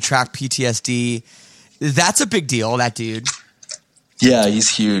on the track PTSD. That's a big deal, that dude. Yeah, he's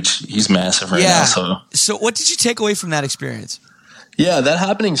huge. He's massive right now. So what did you take away from that experience? Yeah, that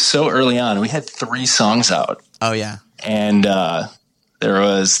happening so early on. We had 3 songs out. Oh, yeah. And there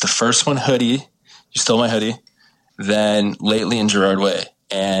was the first one, Hoodie. You Stole My Hoodie. Then Lately in Gerard Way.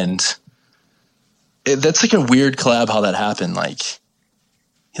 And that's like a weird collab how that happened. Like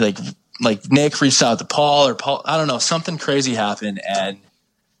Nick reached out to Paul, or Paul, I don't know, something crazy happened. And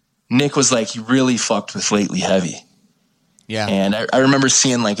Nick was like, he really fucked with Lately heavy. Yeah. And I remember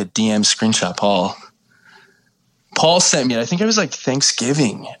seeing like a DM screenshot Paul sent me, I think it was like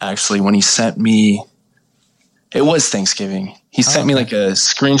Thanksgiving, actually, when he sent me, it was Thanksgiving. He sent me like a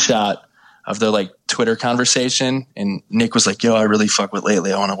screenshot of their like Twitter conversation. And Nick was like, yo, I really fuck with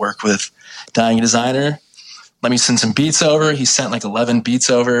Lately. I want to work with Dying Designer. Let me send some beats over. He sent like 11 beats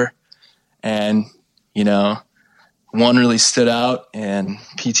over. And, you know, one really stood out, and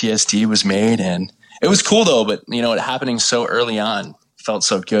PTSD was made. And it was cool though, but you know, it happening so early on felt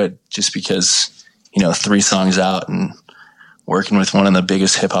so good just because, you know, 3 songs out and working with one of the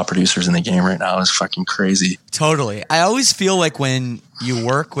biggest hip hop producers in the game right now is fucking crazy. Totally. I always feel like when you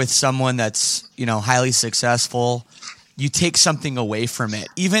work with someone that's, you know, highly successful, you take something away from it,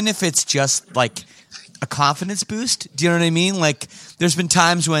 even if it's just like a confidence boost. Do you know what I mean? Like there's been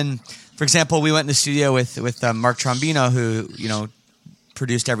times when, for example, we went in the studio with Mark Trombino, who, you know,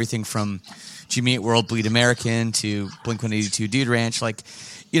 produced everything from Jimmy Eat World, Bleed American to Blink-182 Dude Ranch. Like,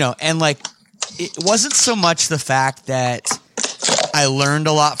 you know, and like, it wasn't so much the fact that I learned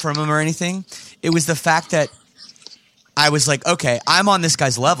a lot from him or anything. It was the fact that I was like, okay, I'm on this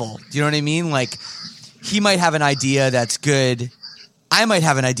guy's level. Do you know what I mean? Like, he might have an idea that's good. I might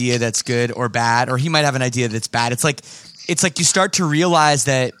have an idea that's good or bad, or he might have an idea that's bad. It's like you start to realize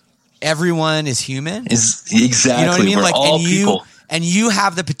that everyone is human. Exactly. You know what I mean? We're like, all people. And you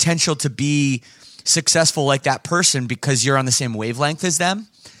have the potential to be successful like that person because you're on the same wavelength as them.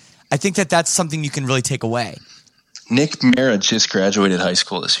 I think that that's something you can really take away. Nick Mira just graduated high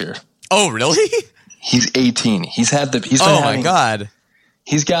school this year. Oh, really? He's 18. My God.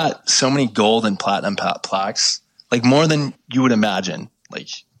 He's got so many gold and platinum plaques, like more than you would imagine. Like,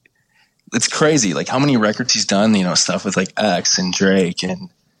 it's crazy. Like how many records he's done, you know, stuff with like X and Drake and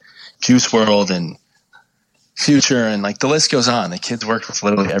Juice WRLD and Future, and like the list goes on. The kid's worked with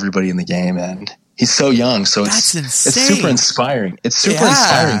literally everybody in the game, and he's so young. So it's super inspiring. It's super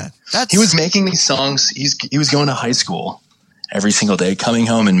inspiring. He was making these songs. He was going to high school every single day, coming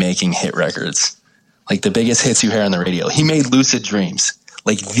home and making hit records, like the biggest hits you hear on the radio. He made Lucid Dreams,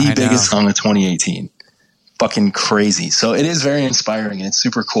 like the biggest song of 2018. Fucking crazy. So it is very inspiring, and it's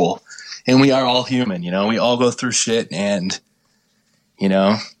super cool. And we are all human, you know. We all go through shit, and you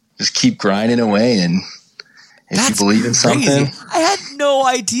know, just keep grinding away. And if you believe in something, I had no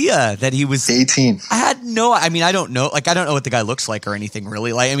idea that he was 18. I mean, I don't know. Like, I don't know what the guy looks like or anything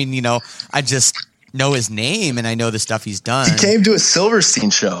really. Like, I mean, you know, I just know his name and I know the stuff he's done. He came to a Silverstein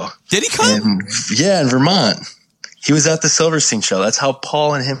show. Did he come? In Vermont. He was at the Silverstein show. That's how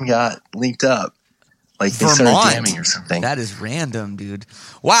Paul and him got linked up. Like they started jamming or something. That is random, dude.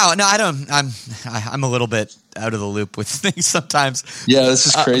 Wow. No, I'm a little bit out of the loop with things sometimes. Yeah, this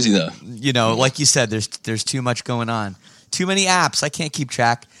is crazy though. You know, like you said, there's too much going on. Too many apps. I can't keep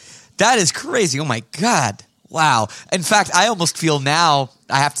track. That is crazy. Oh my God. Wow. In fact, I almost feel now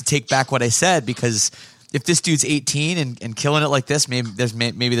I have to take back what I said, because if this dude's 18 and killing it like this, maybe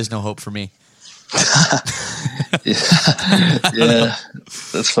there's no hope for me. Yeah.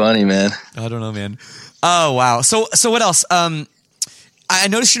 That's funny, man. I don't know, man. Oh, wow. So what else? I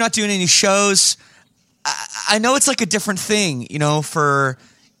noticed you're not doing any shows. I know it's like a different thing, you know, for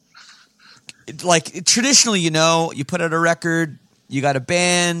like traditionally, you know, you put out a record, you got a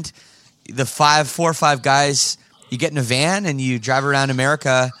band, the 4 or 5 guys, you get in a van and you drive around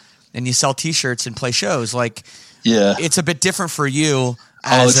America and you sell t-shirts and play shows. Like, yeah, it's a bit different for you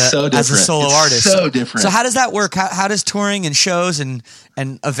as a solo artist. So different. So how does that work? How does touring and shows and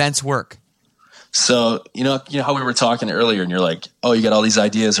events work? So, you know how we were talking earlier and you're like, oh, you got all these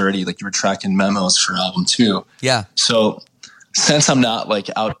ideas already. Like you were tracking memos for album 2. Yeah. So since I'm not like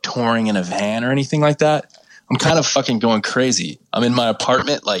out touring in a van or anything like that, I'm kind of fucking going crazy. I'm in my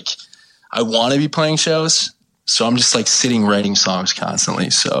apartment. Like I want to be playing shows. So I'm just like sitting writing songs constantly.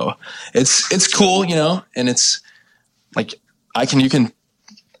 So it's cool, you know, and it's like you can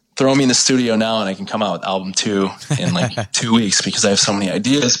throw me in the studio now and I can come out with album 2 in like 2 weeks because I have so many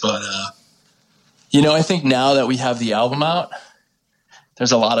ideas. But, you know, I think now that we have the album out,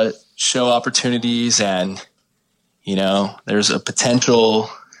 there's a lot of show opportunities and, you know, there's a potential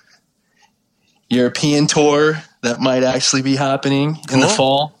European tour that might actually be happening in the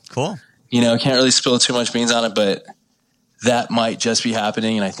fall. Cool. You know, can't really spill too much beans on it, but that might just be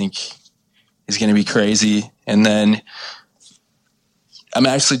happening. And I think is going to be crazy. And then I'm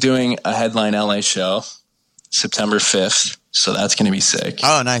actually doing a headline LA show September 5th. So that's going to be sick.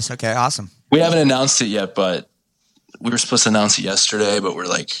 Oh, nice. Okay. Awesome. We haven't announced it yet, but we were supposed to announce it yesterday, but we're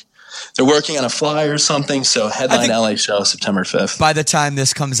like, they're working on a flyer or something. So headline LA show September 5th. By the time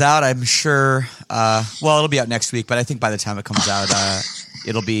this comes out, I'm sure, well, it'll be out next week, but I think by the time it comes out,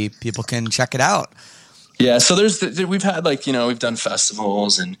 it'll be, people can check it out. Yeah. So we've had like, you know, we've done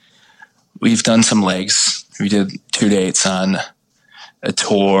festivals and we've done some legs. We did 2 dates on a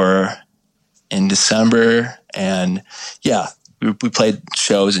tour in December, and yeah, we played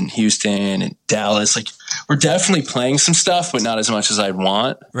shows in Houston and Dallas. Like we're definitely playing some stuff, but not as much as I'd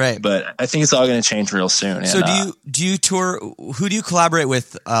want. Right. But I think it's all going to change real soon. So and, do you tour? Who do you collaborate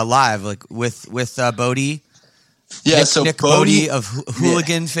with live? Like with Bodie? Yeah. So Nick Bodie of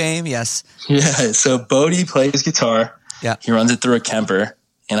Hooligan fame. Yes. Yeah. So Bodie plays guitar. Yeah. He runs it through a Kemper.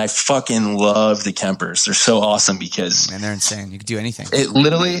 And I fucking love the Kempers. They're so awesome because they're insane. You could do anything. It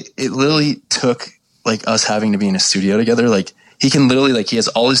literally took like us having to be in a studio together. Like he can literally like he has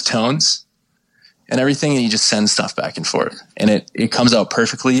all his tones and everything, and he just sends stuff back and forth, and it comes out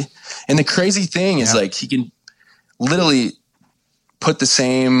perfectly. And the crazy thing is like he can literally put the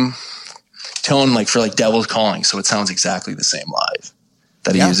same tone like for like Devil's Calling, so it sounds exactly the same live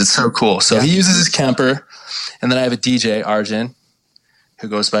that he uses. It's so cool. So he uses his Kemper, and then I have a DJ Arjun, who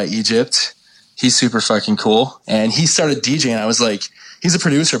goes by Egypt. He's super fucking cool. And he started DJing. I was like, he's a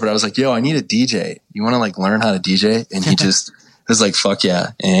producer, but I was like, yo, I need a DJ. You want to like learn how to DJ? And he just was like, fuck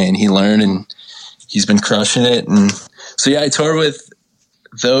yeah. And he learned and he's been crushing it. And so yeah, I toured with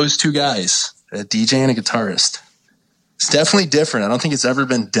those 2 guys, a DJ and a guitarist. It's definitely different. I don't think it's ever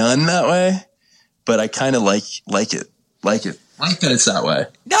been done that way, but I kind of like it. Like that it's that way.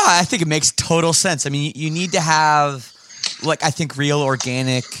 No, I think it makes total sense. I mean, you need to have, like, I think real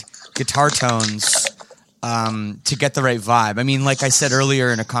organic guitar tones to get the right vibe. I mean, like I said earlier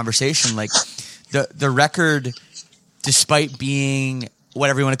in a conversation, like the record, despite being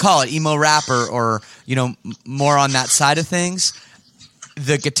whatever you want to call it, emo rap or you know, more on that side of things,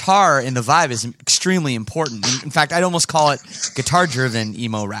 the guitar and the vibe is extremely important. In fact, I'd almost call it guitar-driven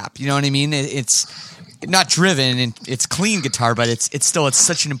emo rap. You know what I mean? It's not driven and it's clean guitar, but it's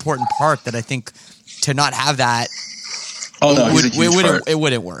such an important part that I think to not have that. Oh no, it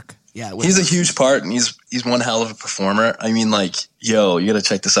wouldn't work. Yeah, he's a huge part, and he's one hell of a performer. I mean, like, yo, you got to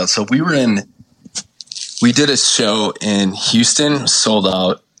check this out. So we did a show in Houston, sold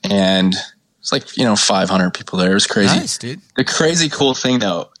out, and it's like, you know, 500 people there. It was crazy. Nice, dude. The crazy cool thing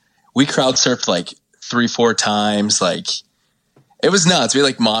though, we crowd surfed like 3-4 times. Like it was nuts. We had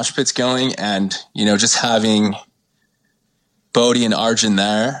like mosh pits going, and you know, just having Bodie and Arjun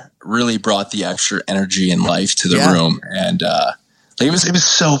there really brought the extra energy and life to the room. And it was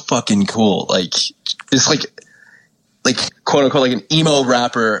so fucking cool. Like it's like quote unquote like an emo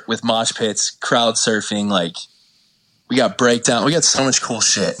rapper with mosh pits, crowd surfing. Like we got breakdown, we got so much cool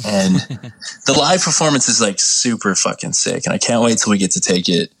shit, and the live performance is like super fucking sick. And I can't wait till we get to take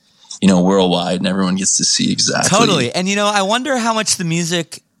it, you know, worldwide, and everyone gets to see exactly. Totally. And you know, I wonder how much the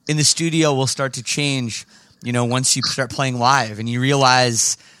music in the studio will start to change, you know, once you start playing live and you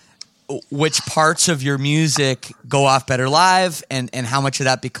realize which parts of your music go off better live and how much of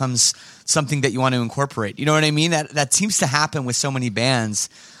that becomes something that you want to incorporate. You know what I mean? That seems to happen with so many bands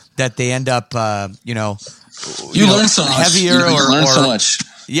that they end up, you know, you learn so much. Heavier you learn so much.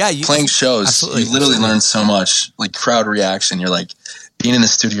 Yeah. Playing shows, absolutely. You literally learn so much, like crowd reaction. You're like being in the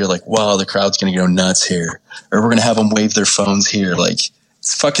studio, you're like, wow, the crowd's going to go nuts here. Or we're going to have them wave their phones here. Like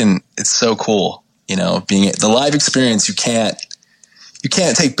it's so cool. You know, being the live experience, you can't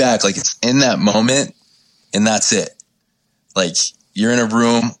take back. Like it's in that moment and that's it. Like you're in a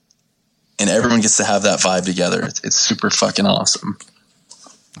room and everyone gets to have that vibe together. It's super fucking awesome.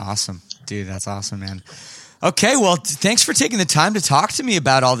 Awesome. Dude, that's awesome, man. Okay, well, thanks for taking the time to talk to me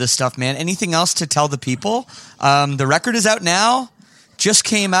about all this stuff, man. Anything else to tell the people? The record is out now. just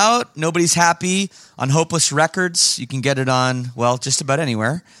came out. Nobody's Happy on Hopeless Records. You can get it on, well, just about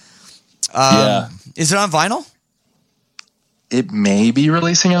anywhere. Is it on vinyl? It may be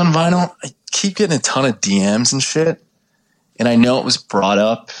releasing on vinyl. I keep getting a ton of DMs and shit. And I know it was brought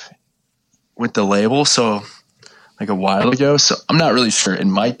up with the label, so like a while ago. So I'm not really sure. It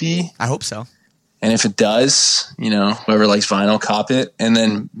might be. I hope so. And if it does, you know, whoever likes vinyl, cop it. And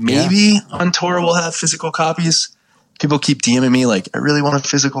then maybe on tour we'll have physical copies. People keep DMing me like, I really want a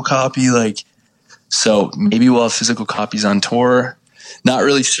physical copy. Like, so maybe we'll have physical copies on tour. Not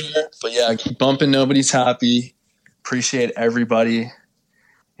really sure, but yeah, keep bumping Nobody's Happy. Appreciate everybody.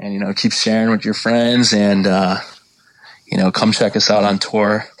 And, you know, keep sharing with your friends and, you know, come check us out on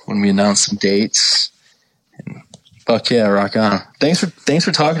tour when we announce some dates. And fuck yeah, rock on. Thanks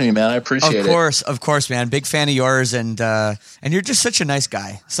for talking to me, man. I appreciate it. Of course, man. Big fan of yours, and you're just such a nice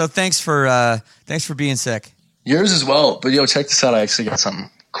guy. So thanks for being sick. Yours as well. But yo, check this out. I actually got something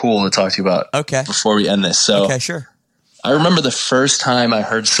cool to talk to you about. Okay. Before we end this. So okay, sure. I remember the first time I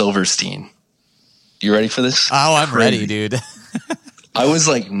heard Silverstein. You ready for this? Oh, I'm ready, dude. I was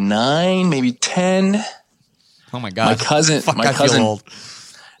like 9, maybe 10. Oh my god! My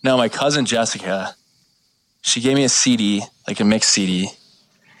cousin Jessica, she gave me a CD, like a mixed CD,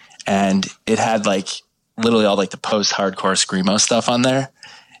 and it had like literally all like the post-hardcore screamo stuff on there.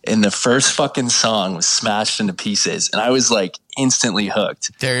 And the first fucking song was Smashed into Pieces, and I was like instantly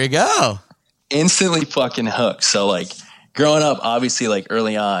hooked. There you go. Instantly fucking hooked. So like growing up, obviously like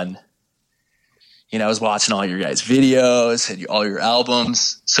early on, you know, I was watching all your guys' videos and all your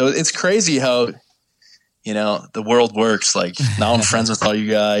albums. So it's crazy how, you know, the world works. Like now I'm friends with all you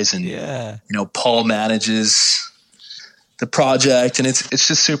guys, and you know, Paul manages the project, and it's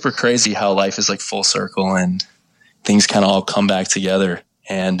just super crazy how life is like full circle and things kind of all come back together.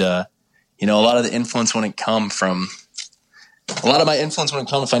 And you know, a lot of my influence wouldn't come if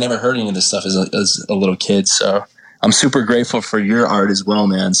I never heard any of this stuff as a little kid. So I'm super grateful for your art as well,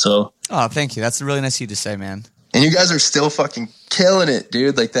 man. So oh, thank you. That's really nice of you to say, man. And you guys are still fucking killing it,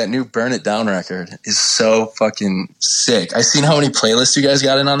 dude. Like that new Burn It Down record is so fucking sick. I seen how many playlists you guys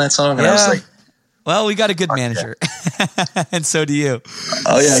got in on that song, and I was like, well, we got a good manager. And so do you.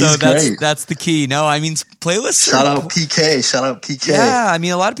 Oh yeah, so he's great. That's the key. No, I mean, playlists. Shout out PK. Yeah, I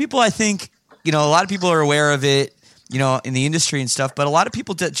mean, a lot of people, I think, you know, a lot of people are aware of it, you know, in the industry and stuff, but a lot of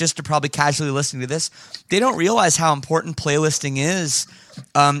people just are probably casually listening to this, they don't realize how important playlisting is.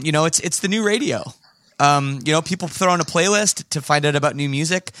 You know, it's the new radio. You know, people throw on a playlist to find out about new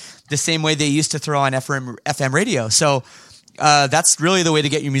music the same way they used to throw on FM radio. So that's really the way to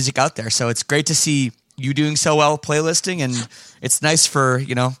get your music out there. So it's great to see you doing so well playlisting, and it's nice for,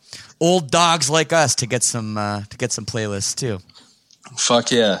 you know, old dogs like us to get some playlists too.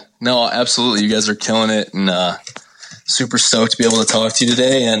 Fuck yeah. No, absolutely. You guys are killing it, and super stoked to be able to talk to you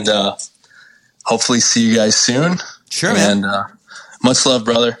today, and hopefully see you guys soon. Sure, man. And much love,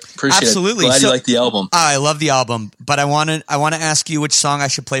 brother. Appreciate Absolutely. it. Glad you like the album. I love the album, but I want to ask you which song I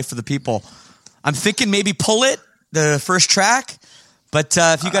should play for the people. I'm thinking maybe Pull It, the first track, but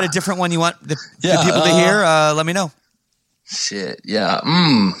if you got a different one you want the people to hear, let me know. Shit, yeah.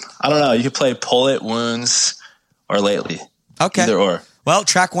 I don't know. You could play Pull It, Wounds, or Lately. Okay. Either or. Well,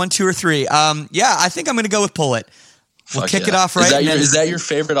 track 1, 2, or 3. Yeah, I think I'm going to go with Pull It. We'll kick it off right. Is that your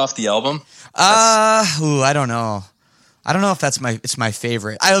favorite off the album? I don't know. I don't know if that's my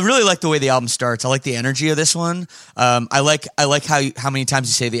favorite. I really like the way the album starts. I like the energy of this one. I like how many times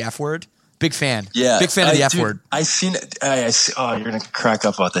you say the F word. Big fan. Yeah. Big fan of the F word. I seen it. Oh, you're going to crack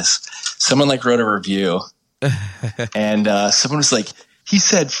up about this. Someone like wrote a review and someone was like, he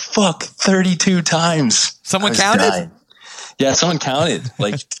said fuck 32 times. Someone counted? Dying. Yeah, someone counted.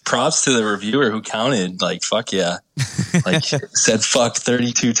 Like, props to the reviewer who counted. Like, fuck yeah. Like, said fuck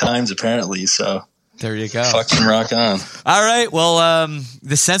 32 times apparently. So there you go. Fucking rock on. All right. Well,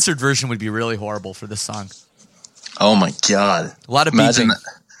 the censored version would be really horrible for this song. Oh my god. A lot of Imagine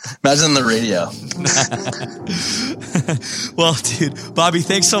the radio. Well, dude, Bobby,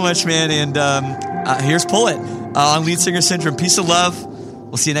 thanks so much, man. And here's Pull It on Lead Singer Syndrome. Peace and love.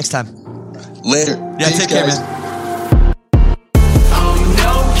 We'll see you next time. Later. Yeah, Peace, take care, guys.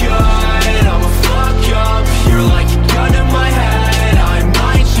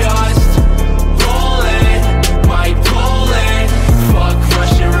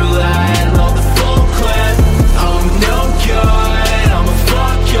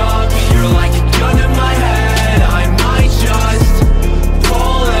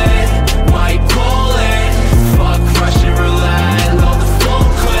 man.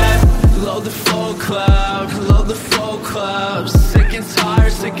 Load the full cloud,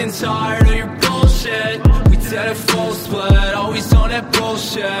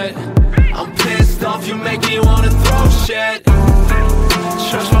 shit. I'm pissed off, you make me wanna throw shit.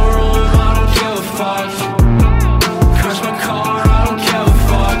 Trash my room, I don't give a fuck. Crash my car, I don't give a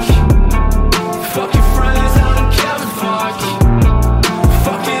fuck. Fuck your friends, I don't give a fuck.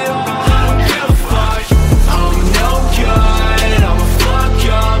 Fuck it all, I don't give a fuck. I'm no good, I'm a fuck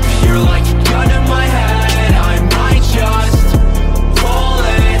up. You're like a gun in my head, I might just pull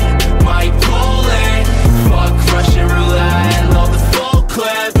it, might pull it. Fuck Russian roulette, love the full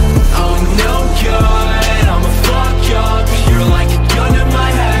clip. I'm no good, I'm a fuck up. You're like a gun in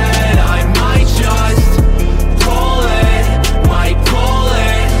my head, I might just pull it, might pull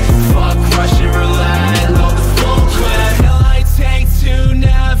it. Fuck Russian roulette, love the full clip. Hell I take to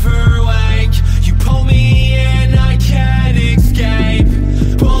never wake. You pull me in, I can't escape.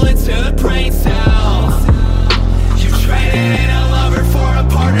 Bullet to the brain cells. You traded a lover for a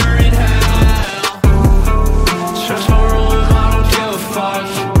partner in hell. Trash my room, I don't give a fuck.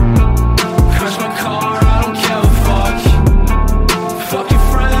 Crash my car, I don't give a fuck. Fuck your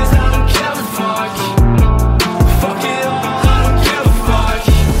friends, I don't give a fuck. Fuck it all, I don't give a fuck.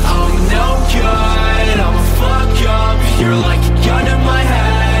 I'm no good, I'm a fuck up. You're like a gun in my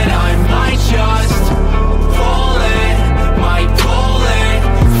head, I might just pull it, might pull it.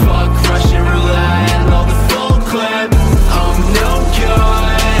 Fuck Russian roulette, love the full clip. I'm no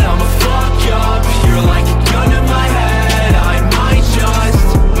good, I'm a fuck up. You're like a gun in my head, I might just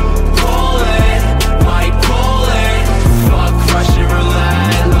pull it, might pull it. Fuck Russian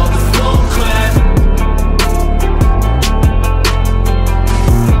roulette, love the full clip.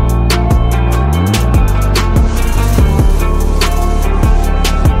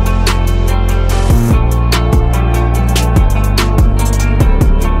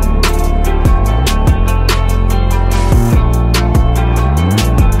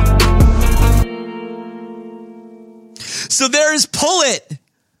 So there's Pull It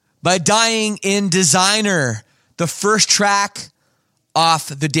by Dying in Designer, the first track off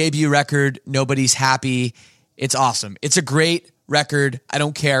the debut record, Nobody's Happy. It's awesome. It's a great record. I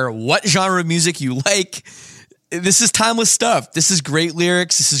don't care what genre of music you like. This is timeless stuff. This is great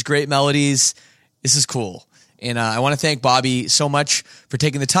lyrics. This is great melodies. This is cool. And I want to thank Bobby so much for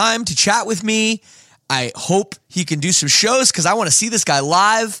taking the time to chat with me. I hope he can do some shows because I want to see this guy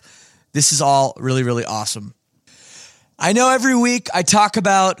live. This is all really, really awesome. I know every week I talk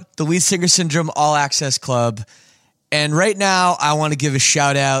about the Lead Singer Syndrome All Access Club, and right now I want to give a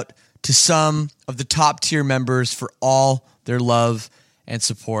shout out to some of the top tier members for all their love and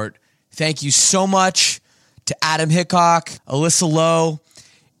support. Thank you so much to Adam Hickok, Alyssa Lowe,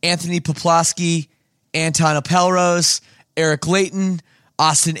 Anthony Poplawski, Anton Appelrose, Eric Layton,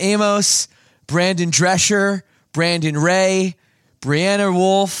 Austin Amos, Brandon Drescher, Brandon Ray, Brianna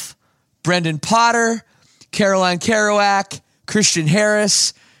Wolf, Brendan Potter, Caroline Kerouac, Christian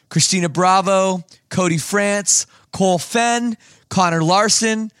Harris, Christina Bravo, Cody France, Cole Fenn, Connor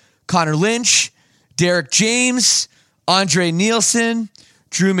Larson, Connor Lynch, Derek James, Andre Nielsen,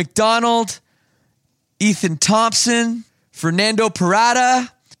 Drew McDonald, Ethan Thompson, Fernando Parada,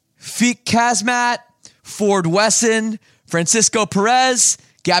 Feek Kazmat, Ford Wesson, Francisco Perez,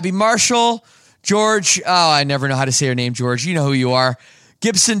 Gabby Marshall, George, I never know how to say your name, George. You know who you are.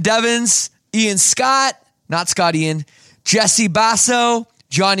 Gibson Devins, Ian Scott, not Scott Ian, Jesse Basso,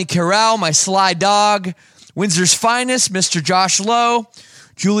 Johnny Carell, my sly dog, Windsor's Finest, Mr. Josh Lowe,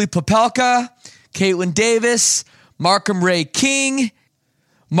 Julie Popelka, Caitlin Davis, Markham Ray King,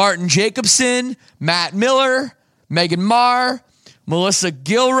 Martin Jacobson, Matt Miller, Megan Marr, Melissa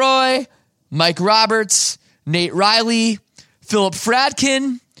Gilroy, Mike Roberts, Nate Riley, Philip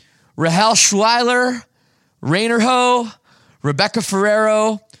Fradkin, Rahel Schweiler, Rainer Ho, Rebecca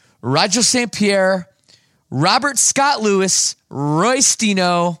Ferrero, Roger St. Pierre, Robert Scott Lewis, Roy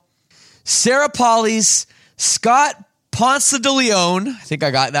Stino, Sarah Pollies, Scott Ponce de Leon, I think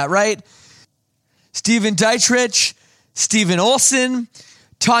I got that right, Stephen Dietrich, Stephen Olson,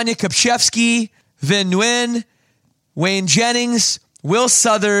 Tanya Kopchevsky, Vin Nguyen, Wayne Jennings, Will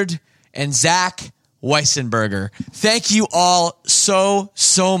Southard, and Zach Weissenberger. Thank you all so,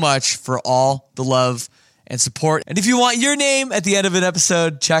 so much for all the love and support. And if you want your name at the end of an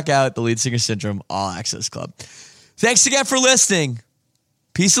episode, check out the Lead Singer Syndrome All Access Club. Thanks again for listening.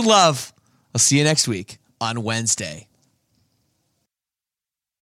 Peace and love. I'll see you next week on Wednesday.